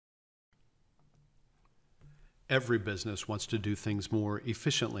Every business wants to do things more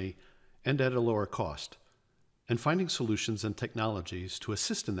efficiently and at a lower cost. And finding solutions and technologies to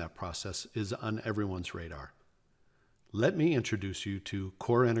assist in that process is on everyone's radar. Let me introduce you to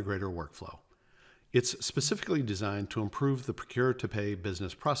CoreIntegrator Workflow. It's specifically designed to improve the procure-to-pay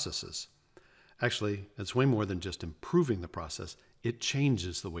business processes. Actually, it's way more than just improving the process. It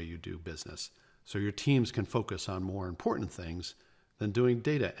changes the way you do business, so your teams can focus on more important things than doing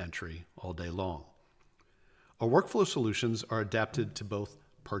data entry all day long. Our workflow solutions are adapted to both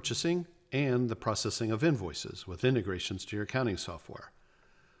purchasing and the processing of invoices with integrations to your accounting software.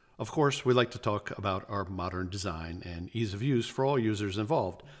 Of course, we like to talk about our modern design and ease of use for all users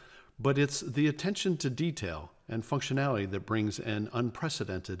involved, but it's the attention to detail and functionality that brings an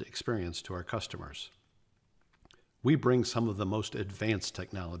unprecedented experience to our customers. We bring some of the most advanced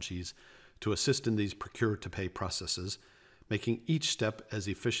technologies to assist in these procure-to-pay processes, making each step as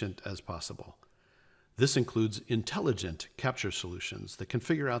efficient as possible. This includes intelligent capture solutions that can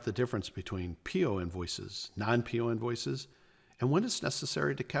figure out the difference between PO invoices, non-PO invoices, and when it's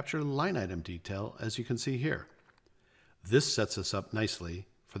necessary to capture line item detail, as you can see here. This sets us up nicely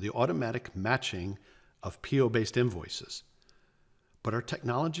for the automatic matching of PO-based invoices. But our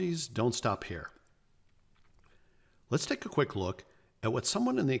technologies don't stop here. Let's take a quick look at what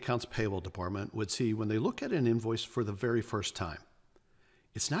someone in the accounts payable department would see when they look at an invoice for the very first time.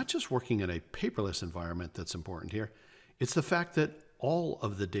 It's not just working in a paperless environment that's important here. It's the fact that all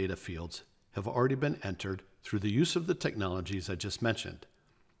of the data fields have already been entered through the use of the technologies I just mentioned.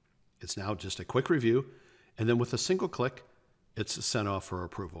 It's now just a quick review, and then with a single click, it's sent off for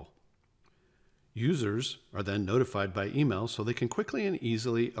approval. Users are then notified by email so they can quickly and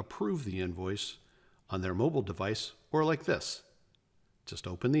easily approve the invoice on their mobile device, or like this. Just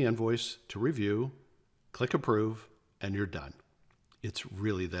open the invoice to review, click approve, and you're done. It's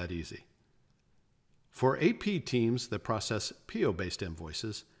really that easy. For AP teams that process PO-based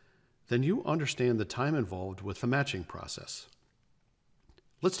invoices, then you understand the time involved with the matching process.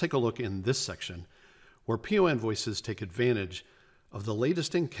 Let's take a look in this section where PO invoices take advantage of the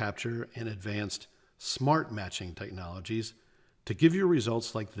latest in capture and advanced smart matching technologies to give you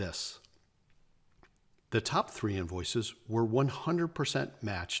results like this. The top 3 invoices were 100%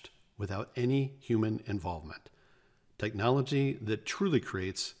 matched without any human involvement. Technology that truly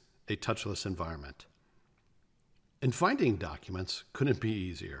creates a touchless environment. And finding documents couldn't be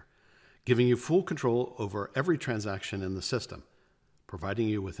easier, giving you full control over every transaction in the system, providing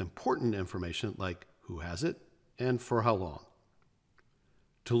you with important information like who has it and for how long.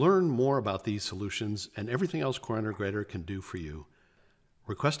 To learn more about these solutions and everything else CoreIntegrator can do for you,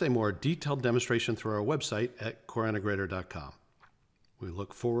 request a more detailed demonstration through our website at CoreIntegrator.com. We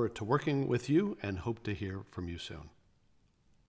look forward to working with you and hope to hear from you soon.